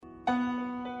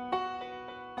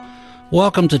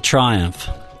Welcome to Triumph.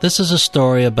 This is a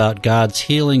story about God's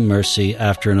healing mercy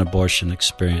after an abortion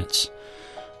experience.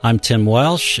 I'm Tim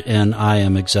Welsh, and I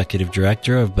am Executive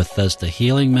Director of Bethesda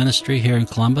Healing Ministry here in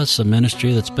Columbus, a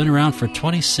ministry that's been around for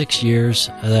 26 years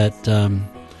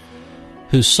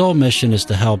whose sole mission is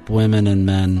to help women and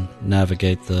men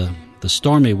navigate the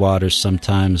stormy waters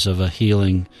sometimes of a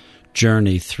healing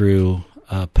journey through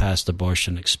a past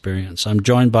abortion experience. I'm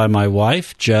joined by my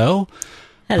wife, Jo.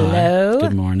 Hello.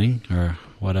 Good morning, or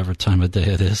whatever time of day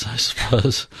it is, I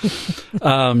suppose.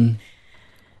 And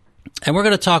we're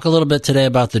going to talk a little bit today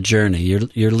about the journey.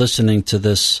 You're listening to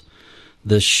this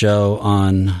show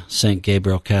on St.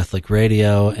 Gabriel Catholic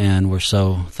Radio, and we're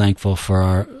so thankful for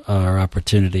our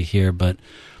opportunity here. But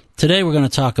today we're going to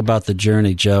talk about the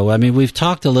journey, Jo. I mean, we've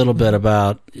talked a little bit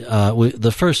about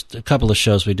the first couple of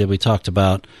shows we did. We talked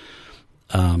about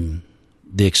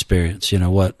the experience,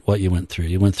 what you went through.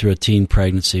 You went through a teen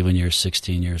pregnancy when you were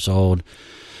 16 years old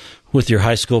with your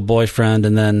high school boyfriend,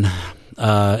 and then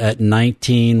at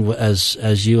 19,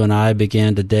 as you and I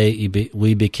began to date,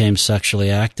 we became sexually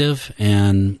active,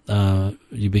 and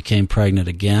you became pregnant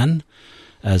again,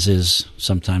 as is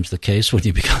sometimes the case when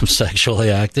you become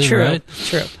sexually active, True. right?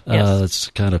 True. Yes. It's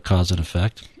kind of cause and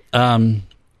effect. And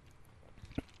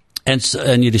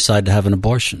you decide to have an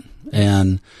abortion,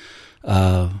 and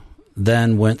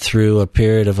then went through a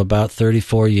period of about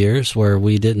 34 years where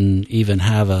we didn't even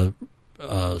have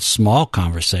a small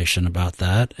conversation about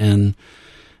that, and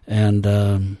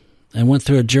went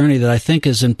through a journey that I think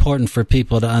is important for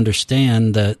people to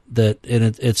understand that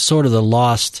it's sort of the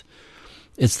lost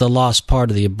part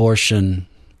of the abortion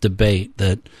debate,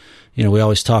 that we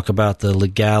always talk about the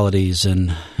legalities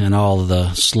and all of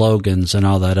the slogans and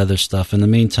all that other stuff. In the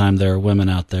meantime, there are women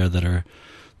out there that are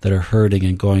hurting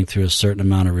and going through a certain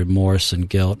amount of remorse and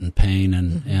guilt and pain,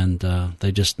 and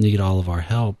they just need all of our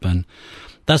help. And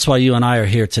that's why you and I are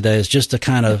here today, is just to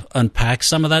kind of unpack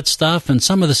some of that stuff. And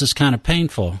some of this is kind of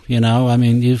painful, I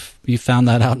mean, you found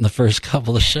that out in the first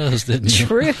couple of shows, didn't you?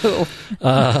 True.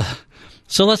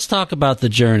 So let's talk about the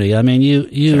journey. I mean,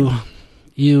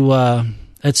 you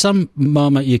at some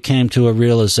moment you came to a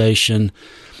realization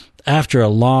after a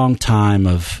long time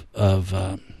of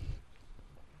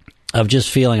just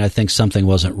feeling, I think, something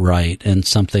wasn't right and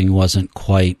something wasn't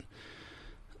quite,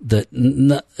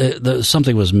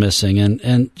 something was missing.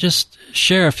 And just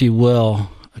share, if you will,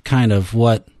 kind of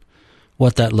what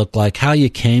that looked like, how you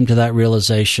came to that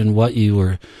realization, what you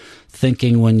were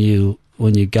thinking when you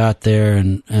got there,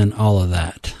 and all of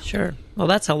that. Sure. Well,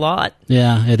 that's a lot.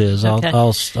 Yeah, it is. Okay.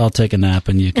 I'll take a nap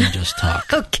and you can just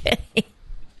talk. Okay.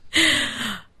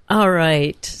 All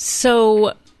right.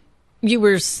 So you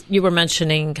were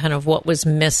mentioning kind of what was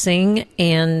missing,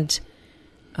 and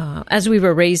as we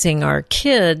were raising our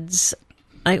kids,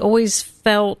 I always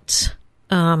felt,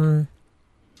 something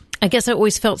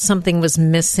was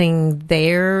missing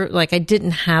there. Like I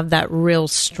didn't have that real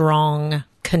strong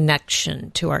connection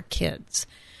to our kids.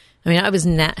 I mean, I was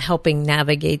helping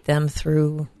navigate them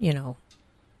through,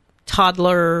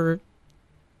 toddler,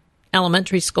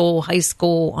 elementary school, high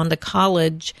school, on to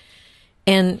college.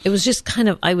 And it was just kind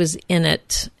of, I was in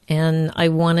it, and I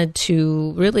wanted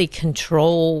to really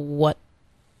control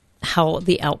how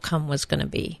the outcome was going to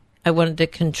be. I wanted to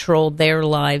control their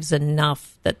lives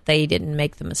enough that they didn't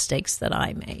make the mistakes that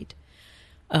I made.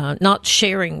 Not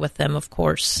sharing with them, of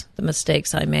course, the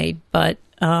mistakes I made, but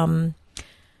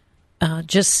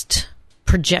just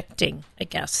projecting, I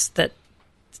guess, that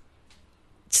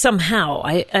somehow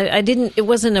I didn't, it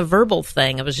wasn't a verbal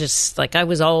thing. It was just like I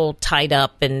was all tied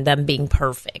up in them being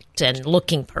perfect and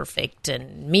looking perfect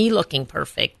and me looking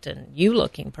perfect and you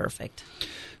looking perfect.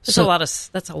 That's a lot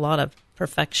of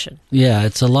perfection. Yeah,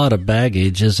 it's a lot of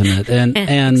baggage, isn't it? And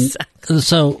exactly.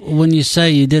 So when you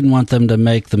say you didn't want them to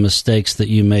make the mistakes that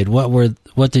you made,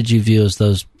 what did you view as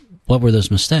those? What were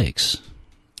those mistakes?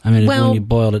 I mean, when you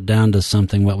boiled it down to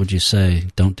something, what would you say?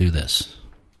 Don't do this.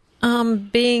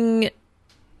 Being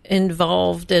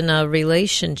involved in a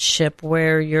relationship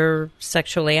where you're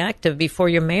sexually active before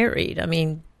you're married. I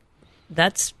mean,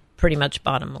 that's pretty much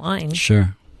bottom line.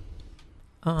 Sure.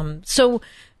 So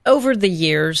over the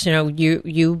years,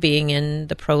 you being in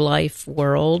the pro-life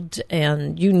world,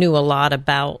 and you knew a lot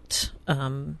about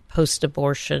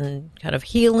post-abortion kind of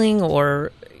healing,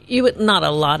 or not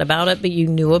a lot about it, but you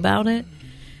knew about it.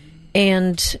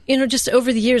 And, just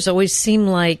over the years, it always seemed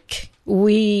like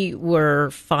we were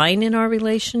fine in our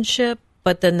relationship,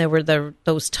 but then there were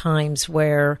those times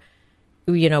where,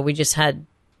 we just had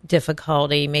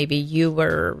difficulty. Maybe you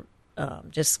were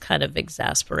just kind of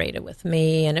exasperated with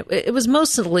me, and it was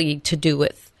mostly to do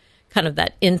with kind of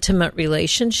that intimate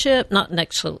relationship, not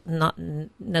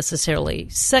necessarily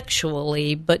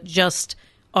sexually, but just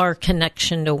our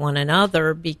connection to one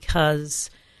another, because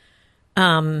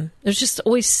there's just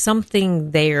always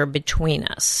something there between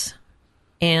us.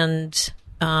 And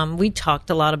we talked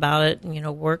a lot about it,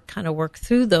 and, work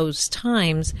through those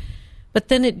times. But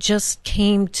then it just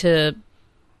came to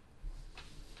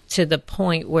the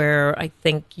point where I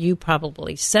think you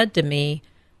probably said to me,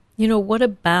 what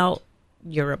about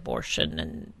your abortion?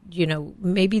 And,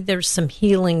 maybe there's some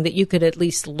healing that you could at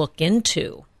least look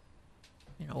into.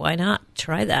 Why not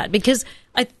try that? Because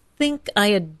I think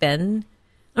I don't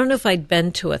know if I'd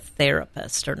been to a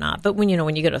therapist or not, but when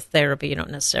you go to therapy, you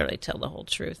don't necessarily tell the whole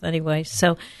truth anyway.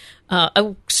 So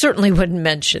I certainly wouldn't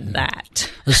mention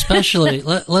that. Especially,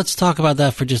 let's talk about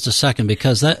that for just a second,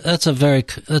 because that's a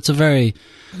very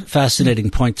fascinating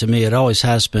point to me. It always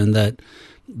has been that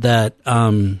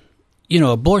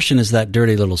abortion is that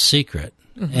dirty little secret.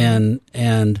 Mm-hmm.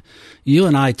 And you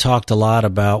and I talked a lot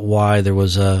about why there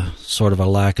was a sort of a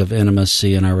lack of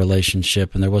intimacy in our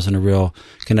relationship, and there wasn't a real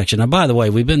connection. Now, by the way,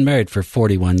 we've been married for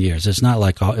 41 years. It's not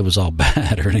like it was all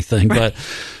bad or anything, right.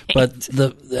 but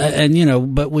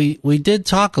we did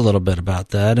talk a little bit about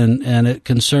that, and it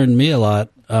concerned me a lot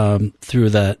through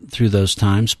those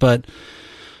times. But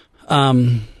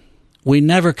we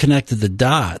never connected the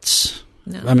dots.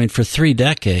 No. I mean, for 3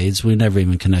 decades, we never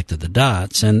even connected the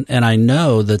dots. And I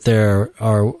know that there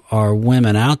are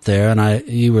women out there, and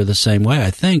you were the same way, I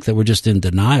think, that were just in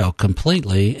denial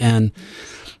completely, and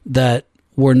that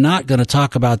we're not going to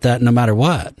talk about that no matter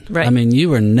what. Right. I mean, you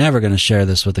were never going to share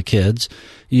this with the kids.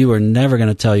 You were never going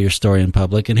to tell your story in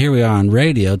public. And here we are on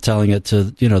radio telling it to,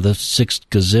 the 6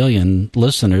 gazillion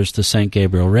listeners to St.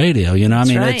 Gabriel Radio.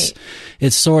 Right.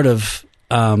 It's sort of...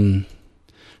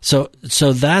 So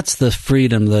that's the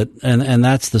freedom and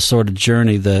that's the sort of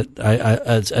journey that I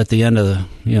at the end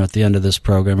of this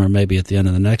program, or maybe at the end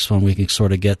of the next one, we can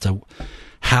sort of get to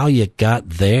how you got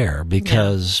there,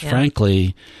 because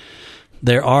frankly,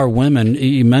 there are women.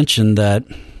 You mentioned that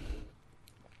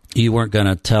you weren't going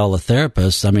to tell a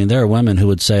therapist. I mean, there are women who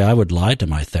would say, I would lie to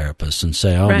my therapist and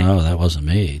say, oh, no, that wasn't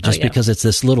me. Just because it's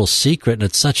this little secret, and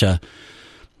it's such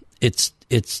it's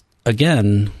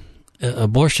again,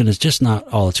 abortion is just not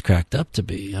all it's cracked up to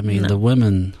be. I mean, the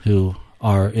women who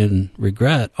are in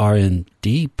regret are in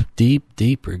deep, deep,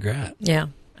 deep regret. Yeah,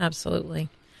 absolutely.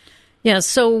 Yeah,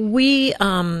 so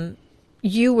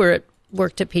you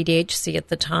worked at PDHC at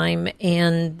the time,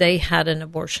 and they had an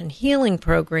abortion healing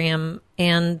program,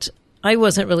 and I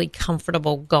wasn't really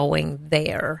comfortable going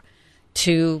there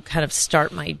to kind of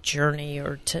start my journey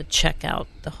or to check out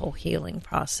the whole healing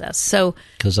process. So,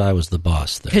 because I was the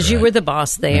boss there. Because you were the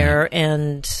boss there,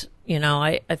 and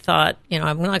I thought,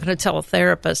 I'm not going to tell a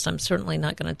therapist. I'm certainly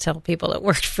not going to tell people that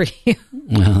worked for you.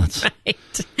 Well, that's right.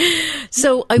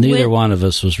 So neither one of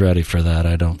us was ready for that,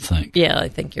 I don't think. Yeah, I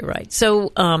think you're right.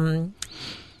 So,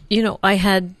 I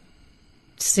had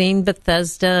seen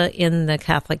Bethesda in the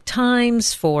Catholic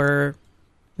Times for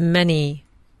many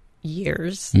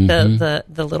years.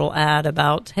 Mm-hmm. The little ad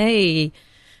about, hey,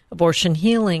 abortion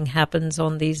healing happens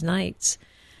on these nights.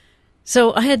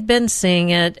 So I had been seeing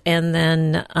it, and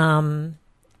then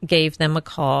gave them a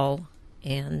call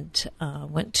and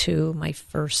went to my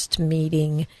first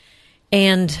meeting.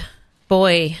 And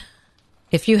boy,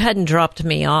 if you hadn't dropped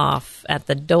me off at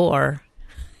the door,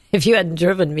 if you hadn't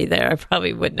driven me there, I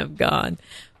probably wouldn't have gone.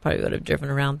 Probably would have driven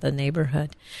around the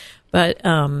neighborhood. But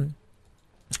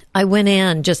I went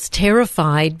in just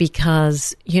terrified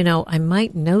because, I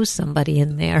might know somebody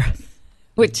in there,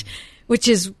 which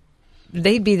is,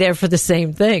 they'd be there for the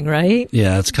same thing, right?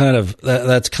 Yeah, it's kind of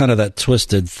that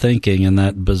twisted thinking and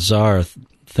that bizarre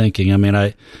thinking. I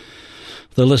mean,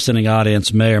 the listening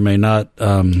audience may or may not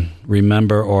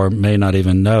remember, or may not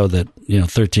even know that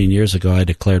 13 years ago I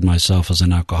declared myself as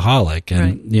an alcoholic, and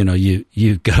right.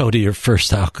 you go to your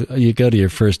first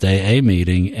AA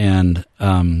meeting, and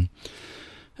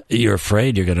you're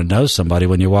afraid you're going to know somebody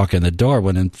when you walk in the door,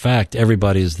 when in fact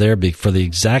everybody is there for the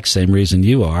exact same reason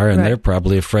you are, and right. They're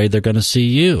probably afraid they're going to see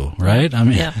you, right? I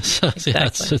mean, exactly.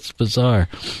 It's bizarre.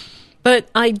 But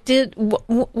I did,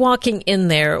 walking in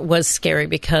there was scary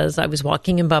because I was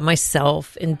walking in by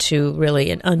myself into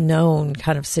really an unknown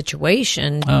kind of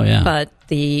situation. Oh, yeah. But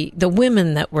the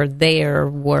women that were there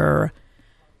were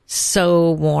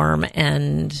so warm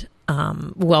and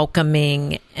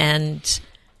welcoming, and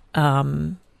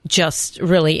just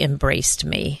really embraced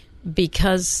me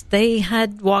because they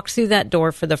had walked through that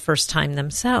door for the first time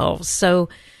themselves. So,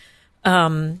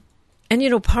 and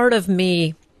part of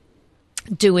me,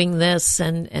 doing this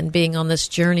and being on this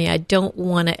journey, I don't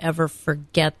want to ever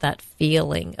forget that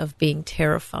feeling of being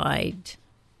terrified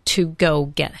to go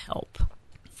get help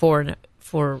for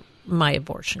my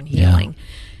abortion healing.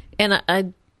 Yeah.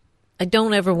 And I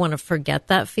don't ever want to forget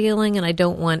that feeling, and I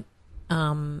don't want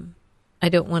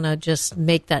to just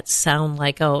make that sound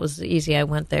like, oh, it was easy, I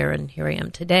went there and here I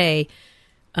am today,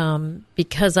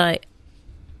 because I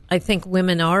think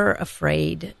women are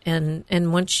afraid, and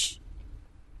once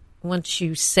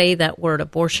you say that word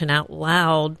abortion out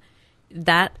loud,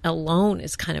 that alone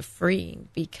is kind of freeing,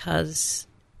 because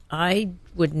I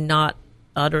would not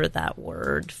utter that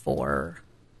word for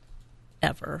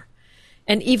ever.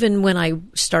 And even when I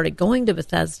started going to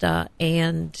Bethesda,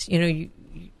 and,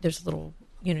 there's a little,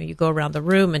 you go around the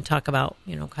room and talk about,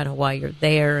 kind of why you're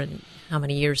there and how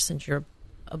many years since your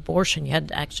abortion. You had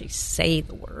to actually say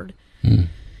the word.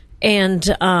 And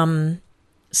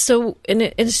so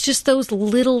it's just those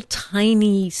little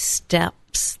tiny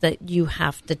steps that you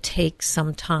have to take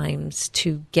sometimes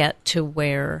to get to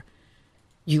where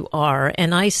you are.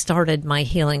 And I started my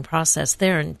healing process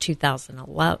there in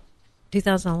 2011.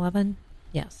 2011?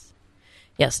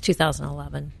 Yes,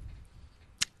 2011.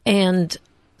 And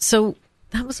so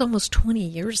that was almost 20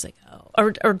 years ago,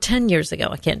 or 10 years ago.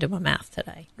 I can't do my math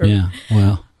today.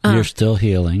 You're still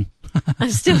healing.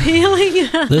 I'm still healing.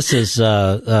 This is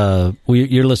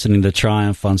you're listening to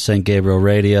Triumph on St. Gabriel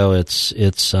Radio. It's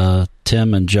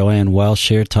Tim and Joanne Welsh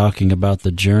here talking about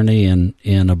the journey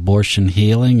in abortion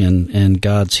healing and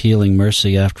God's healing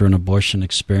mercy after an abortion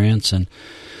experience. And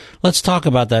let's talk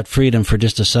about that freedom for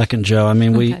just a second, Joe. I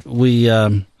mean,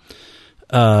 okay.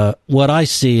 What I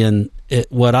see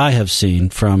what I have seen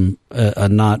from a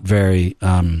not very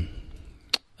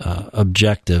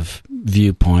objective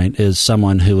viewpoint is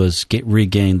someone who has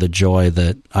regained the joy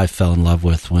that I fell in love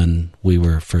with when we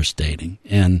were first dating,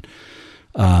 and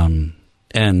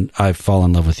I fall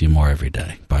in love with you more every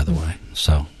day, by the way.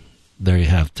 So there you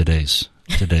have today's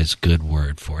good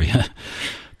word for you.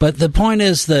 But the point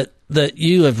is that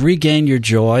you have regained your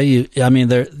joy.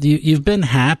 You've been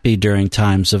happy during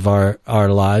times of our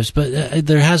lives, but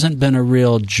there hasn't been a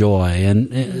real joy.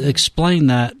 And explain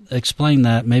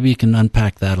that. Maybe you can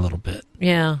unpack that a little bit.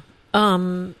 Yeah.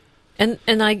 And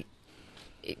I,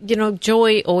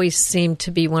 joy always seemed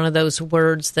to be one of those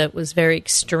words that was very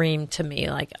extreme to me.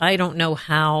 Like, I don't know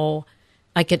how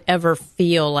I could ever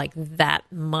feel like that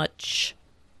much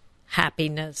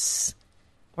happiness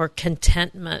or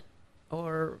contentment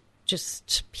or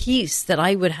just peace, that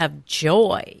I would have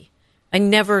joy. I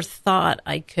never thought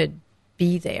I could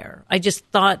be there. I just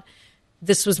thought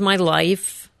this was my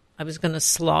life. I was going to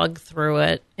slog through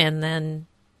it, and then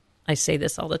I say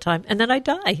this all the time, and then I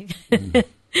die. And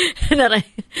then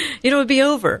it would be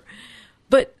over.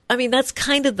 But I mean, that's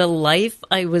kind of the life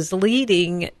I was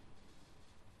leading.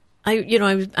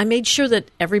 I made sure that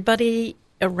everybody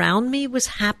around me was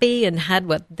happy and had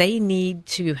what they need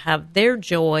to have their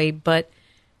joy,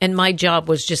 and my job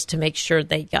was just to make sure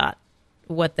they got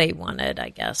what they wanted, I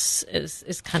guess,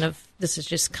 is kind of, this is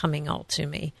just coming all to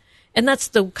me. And that's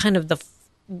the kind of the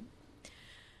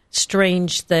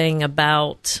strange thing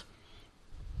about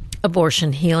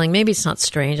abortion healing. Maybe it's not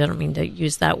strange, I don't mean to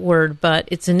use that word, but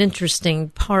it's an interesting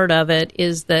part of it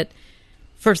is that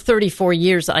for 34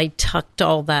 years I tucked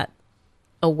all that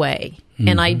away,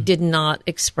 and I did not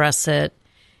express it.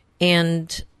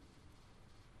 And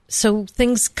so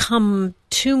things come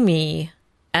to me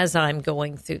as I'm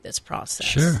going through this process.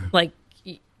 Sure. Like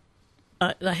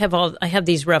I have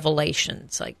these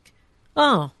revelations, like,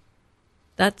 oh,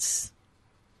 that's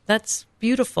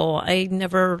beautiful. I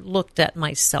never looked at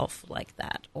myself like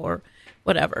that, or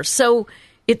whatever. So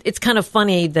it's kind of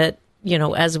funny that,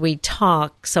 as we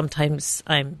talk, sometimes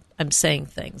I'm saying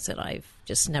things that I've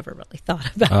just never really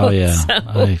thought about. Oh yeah,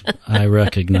 so. I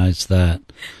recognize that.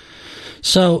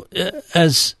 So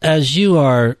as you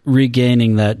are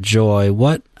regaining that joy,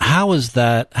 how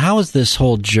has this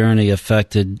whole journey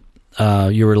affected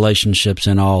your relationships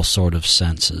in all sort of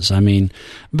senses? I mean,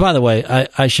 by the way,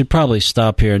 I should probably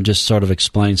stop here and just sort of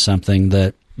explain something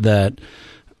that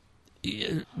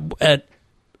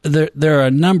there are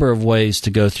a number of ways to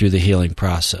go through the healing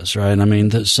process, right? I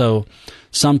mean, so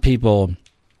some people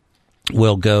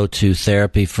will go to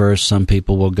therapy first. Some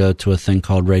people will go to a thing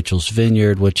called Rachel's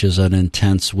Vineyard, which is an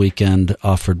intense weekend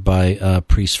offered by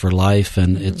Priests for Life,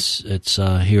 and it's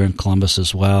here in Columbus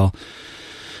as well.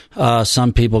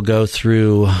 Some people go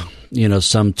through,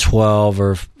 some 12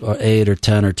 or 8 or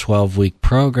 10 or 12 week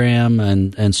program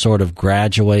and sort of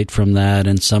graduate from that.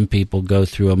 And some people go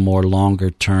through a more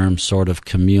longer term sort of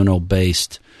communal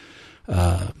based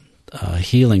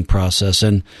healing process.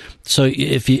 And so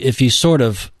if you sort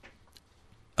of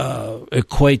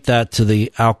equate that to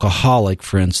the alcoholic,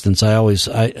 for instance,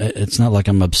 it's not like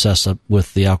I'm obsessed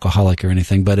with the alcoholic or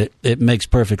anything, but it makes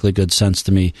perfectly good sense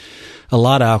to me. A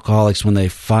lot of alcoholics, when they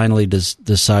finally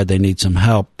decide they need some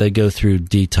help, they go through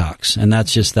detox, and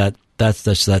that's just that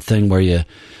thing where you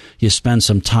spend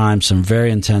some time, some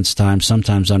very intense time,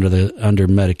 sometimes under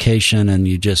medication, and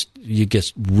you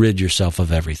get rid yourself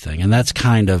of everything, and that's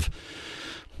kind of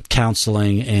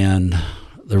counseling and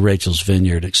the Rachel's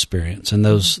Vineyard experience, and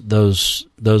those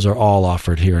are all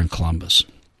offered here in Columbus.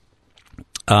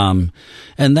 And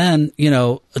then,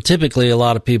 typically a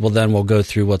lot of people then will go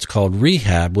through what's called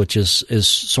rehab, which is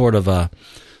sort of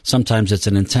sometimes it's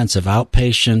an intensive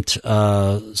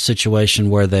outpatient situation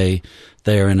where they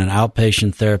are in an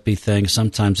outpatient therapy thing.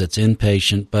 Sometimes it's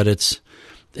inpatient, but it's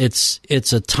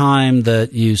a time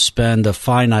that you spend a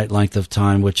finite length of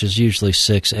time, which is usually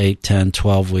 6, 8, 10,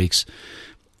 12 weeks,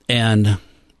 and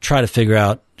try to figure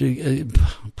out,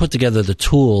 put together the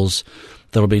tools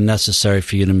that'll be necessary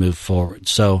for you to move forward.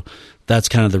 So that's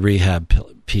kind of the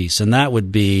rehab piece. And that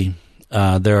would be,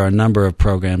 there are a number of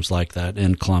programs like that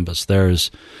in Columbus. There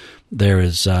is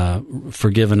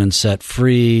Forgiven and Set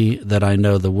Free that I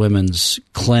know the Women's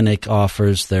Clinic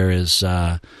offers. There is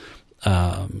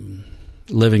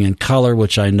Living in Color,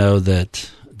 which I know that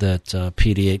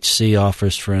PDHC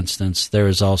offers, for instance. There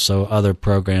is also other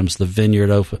programs. The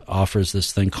Vineyard offers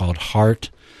this thing called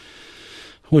HEART,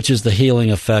 which is the healing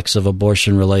effects of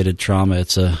abortion-related trauma.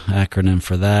 It's an acronym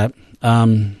for that.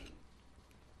 But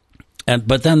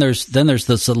then there's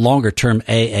this longer-term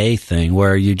AA thing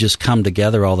where you just come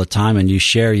together all the time and you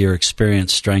share your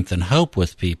experience, strength, and hope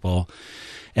with people.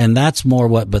 And that's more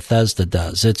what Bethesda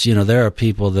does. It's, there are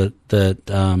people that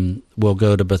will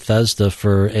go to Bethesda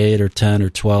for 8 or 10 or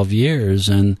 12 years,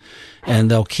 and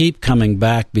they'll keep coming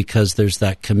back because there's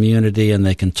that community, and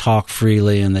they can talk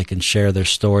freely, and they can share their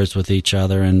stories with each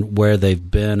other and where they've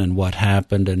been and what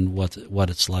happened and what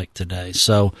it's like today.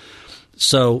 So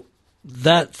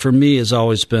that for me has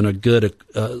always been a good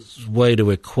way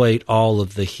to equate all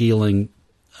of the healing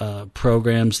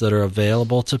programs that are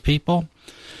available to people.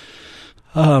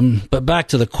 But back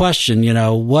to the question,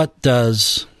 what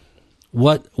is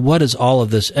all of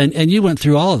this? And you went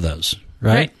through all of those,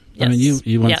 right? Yes. I mean,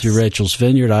 you went through Rachel's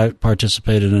Vineyard. I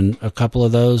participated in a couple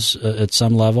of those at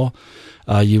some level.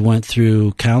 You went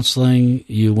through counseling.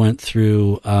 You went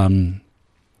through the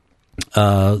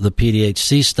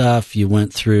PDHC stuff. You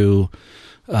went through,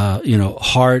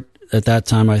 HEART at that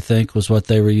time, I think, was what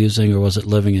they were using, or was it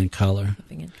Living in Color?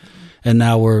 Living in Color. And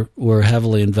now we're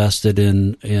heavily invested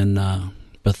in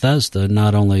Bethesda,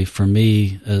 not only for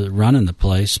me running the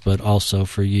place, but also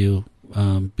for you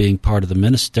being part of the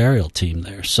ministerial team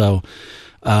there. So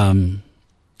that's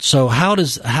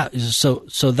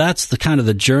the kind of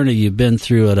the journey you've been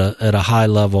through at a high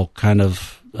level kind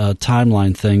of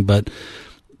timeline thing. But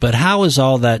how has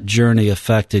all that journey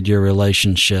affected your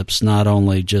relationships, not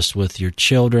only just with your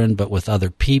children, but with other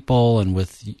people and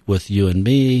with you and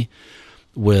me,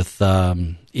 with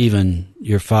even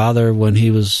your father when he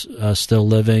was still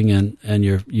living, and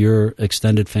your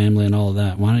extended family and all of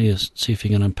that? Why don't you see if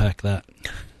you can unpack that?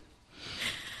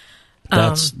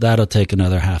 That'll take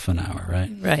another half an hour,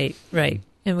 right? Right.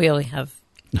 And we only have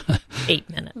 8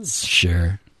 minutes.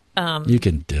 Sure. You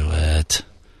can do it.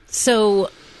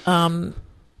 So,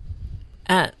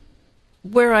 at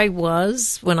where I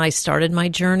was when I started my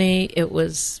journey, it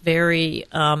was very,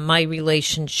 my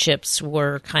relationships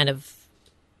were kind of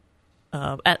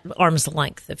at arm's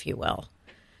length, if you will.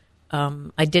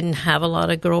 I didn't have a lot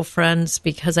of girlfriends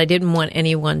because I didn't want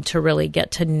anyone to really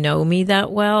get to know me that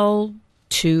well,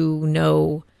 to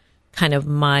know kind of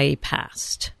my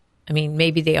past. I mean,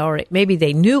 maybe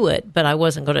they knew it, but I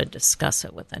wasn't going to discuss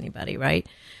it with anybody, right?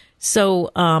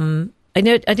 So I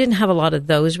didn't have a lot of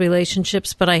those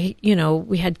relationships, but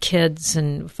we had kids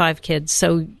and 5 kids,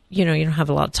 so you don't have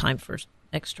a lot of time for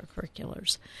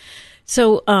extracurriculars.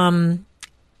 So,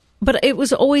 but it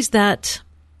was always that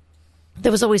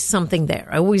there was always something there.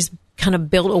 I always kind of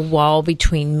built a wall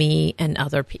between me and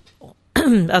other people.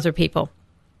 And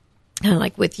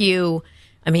like with you,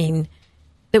 I mean,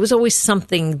 there was always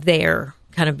something there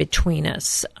kind of between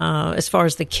us. As far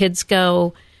as the kids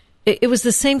go, it was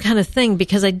the same kind of thing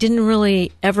because I didn't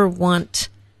really ever want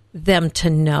them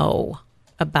to know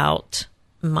about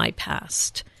my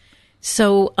past.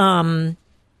 So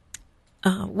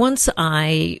once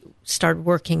I started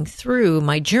working through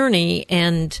my journey,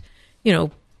 and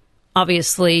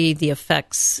obviously the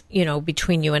effects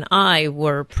between you and I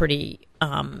were pretty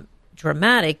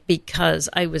dramatic because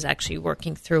I was actually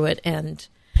working through it, and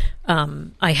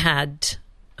I had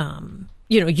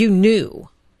you knew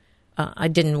I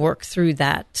didn't work through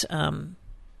that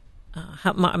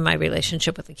my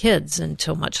relationship with the kids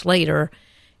until much later.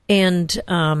 And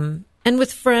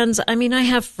with friends, I mean, I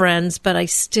have friends, but I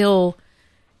still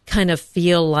kind of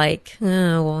feel like,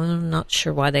 well, I'm not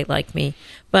sure why they like me.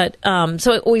 But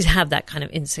so I always have that kind of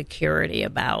insecurity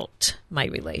about my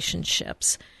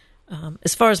relationships.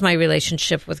 As far as my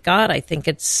relationship with God, I think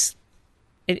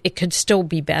it could still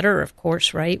be better, of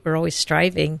course, right? We're always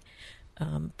striving.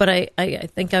 But I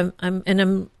think I'm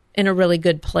in a really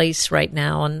good place right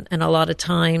now. And a lot of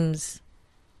times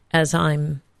as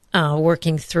I'm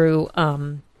working through,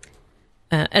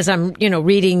 as I'm,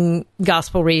 reading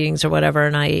gospel readings or whatever,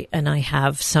 and I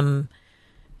have some,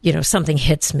 something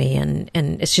hits me, and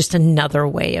it's just another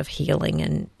way of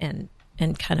healing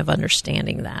and kind of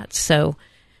understanding that. So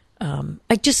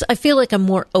I feel like I'm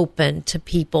more open to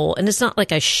people, and it's not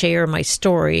like I share my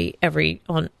story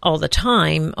all the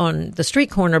time on the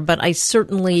street corner, but I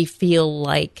certainly feel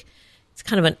like it's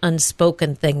kind of an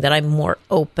unspoken thing that I'm more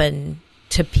open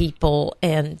to people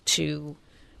and to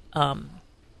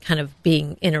kind of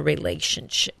being in a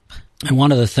relationship. And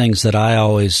one of the things that I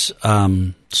always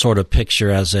sort of picture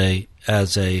as a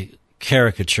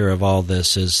caricature of all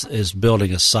this is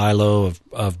building a silo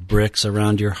of bricks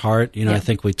around your heart. I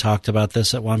think we talked about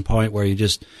this at one point, where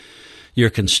you're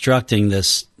constructing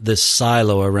this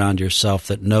silo around yourself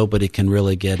that nobody can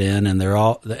really get in, and they're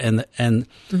all and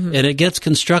it gets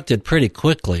constructed pretty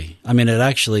quickly. I mean, it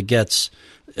actually gets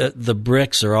the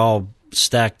bricks are all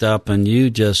stacked up, and you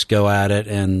just go at it,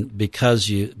 and because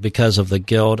of the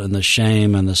guilt and the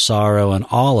shame and the sorrow and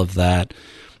all of that,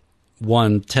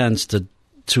 one tends to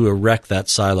erect that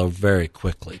silo very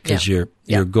quickly, because you're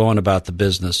going about the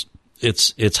business.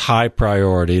 It's high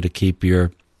priority to keep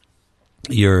your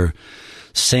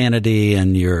sanity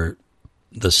and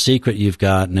the secret you've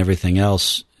got and everything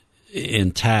else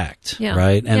intact,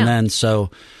 right? And then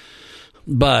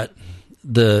but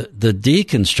the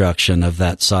deconstruction of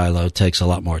that silo takes a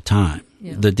lot more time.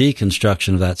 Yeah. The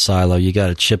deconstruction of that silo, you got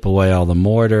to chip away all the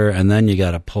mortar, and then you got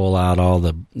to pull out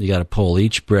you got to pull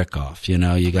each brick off. You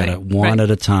got to one at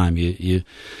a time. The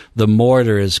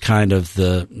mortar is kind of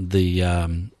the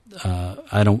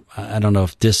I don't know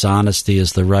if dishonesty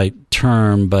is the right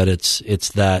term, but it's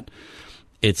that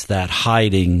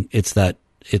hiding, it's that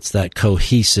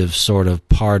cohesive sort of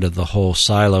part of the whole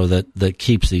silo that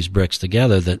keeps these bricks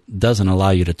together, that doesn't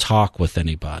allow you to talk with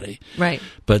anybody. Right.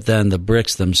 But then the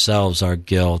bricks themselves are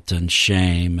guilt and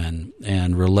shame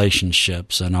and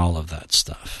relationships and all of that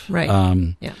stuff. Right.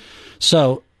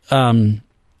 So,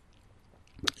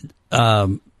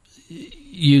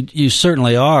 you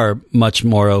certainly are much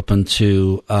more open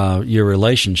to your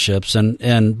relationships,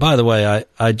 and by the way,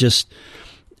 I just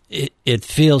it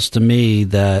feels to me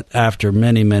that after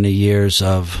many, many years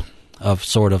of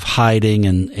sort of hiding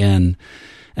and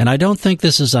I don't think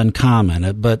this is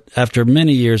uncommon, but after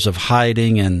many years of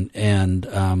hiding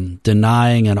and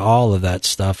denying and all of that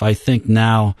stuff, I think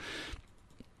now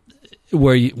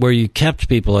where you kept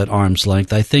people at arm's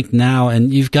length, I think now,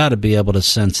 and you've got to be able to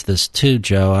sense this too,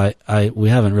 Joe. We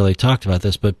haven't really talked about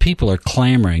this, but people are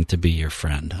clamoring to be your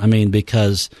friend. I mean,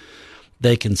 because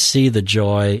they can see the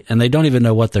joy, and they don't even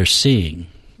know what they're seeing.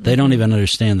 They don't even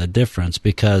understand the difference,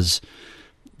 because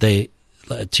to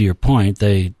your point,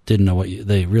 they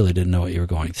really didn't know what you were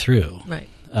going through. Right.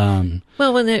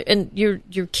 Well, and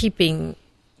you're keeping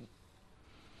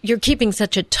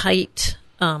such a tight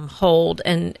hold,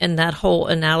 and that whole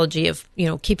analogy of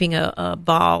keeping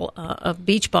a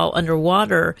beach ball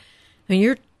underwater. I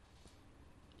mean,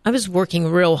 I was working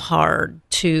real hard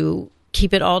to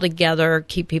keep it all together,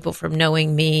 keep people from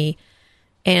knowing me,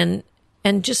 and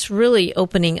just really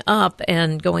opening up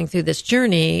and going through this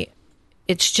journey.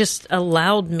 It's just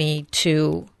allowed me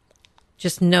to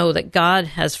just know that God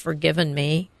has forgiven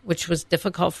me, which was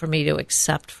difficult for me to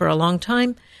accept for a long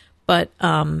time, but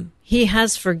He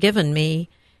has forgiven me,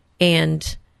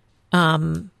 and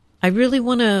I really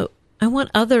want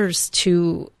others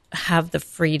to have the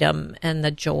freedom and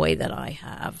the joy that I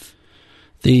have.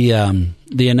 The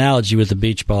analogy with the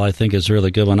beach ball, I think, is a really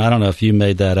good one. I don't know if you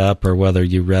made that up or whether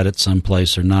you read it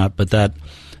someplace or not, but that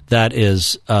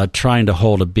is trying to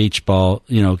hold a beach ball,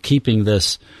 keeping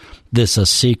this a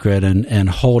secret and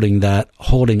holding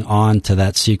on to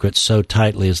that secret so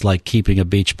tightly is like keeping a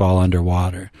beach ball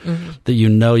underwater. Mm-hmm. That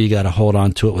you got to hold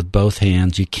on to it with both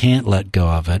hands. You can't let go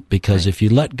of it, because if you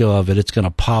let go of it, it's going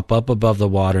to pop up above the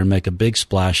water and make a big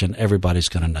splash, and everybody's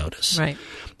going to notice. Right.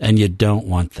 And you don't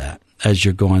want that as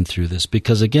you're going through this,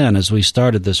 because again, as we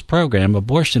started this program,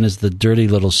 abortion is the dirty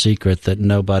little secret that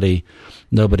nobody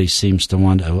seems to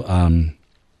want to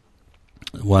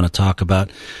talk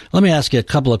about. Let me ask you a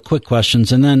couple of quick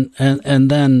questions, and then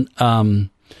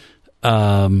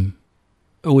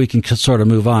we can sort of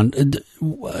move on.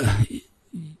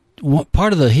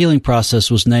 Part of the healing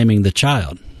process was naming the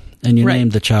child, and you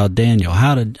named the child Daniel.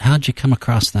 How'd you come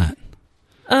across that?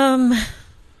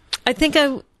 I think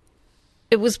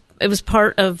it was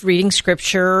part of reading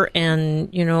scripture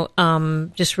and,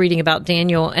 just reading about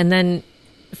Daniel. And then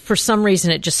for some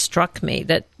reason, it just struck me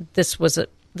that this was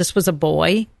a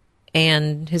boy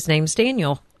and his name's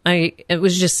Daniel. It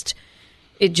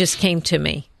just came to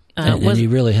me. And you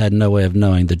really had no way of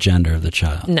knowing the gender of the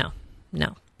child. No.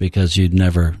 Because you'd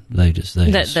never,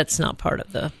 that's not part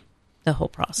of the whole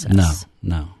process.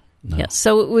 No. Yes.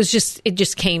 So it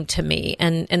just came to me.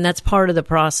 And that's part of the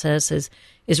process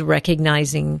is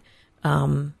recognizing,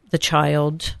 the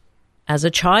child as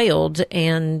a child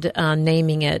and,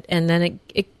 naming it. And then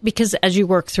because as you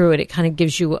work through it kind of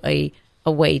gives you a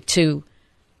way to,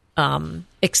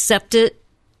 accept it,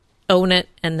 own it,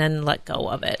 and then let go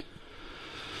of it.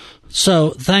 So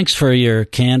thanks for your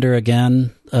candor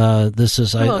again. I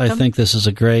think this is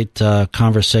a great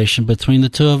conversation between the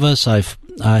two of us. I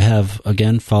have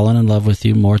again fallen in love with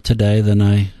you more today than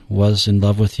I was in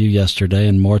love with you yesterday,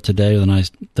 and more today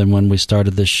than when we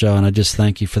started this show. And I just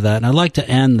thank you for that. And I'd like to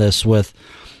end this with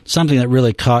something that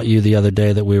really caught you the other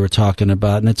day that we were talking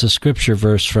about, and it's a scripture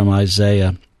verse from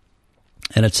Isaiah.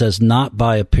 And it says, "Not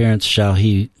by appearance shall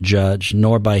he judge,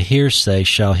 nor by hearsay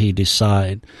shall he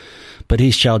decide. But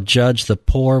he shall judge the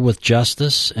poor with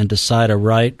justice and decide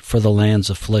aright for the land's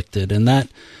afflicted." And that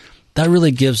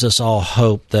really gives us all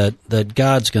hope that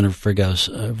God's going to forgive us.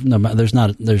 There's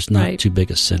not too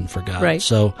big a sin for God. Right.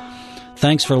 So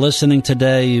thanks for listening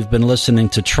today. You've been listening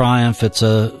to Triumph. It's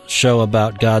a show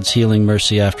about God's healing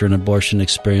mercy after an abortion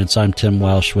experience. I'm Tim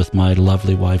Welsh with my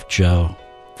lovely wife, Jo.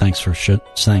 Thanks for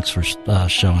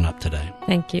showing up today.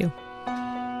 Thank you.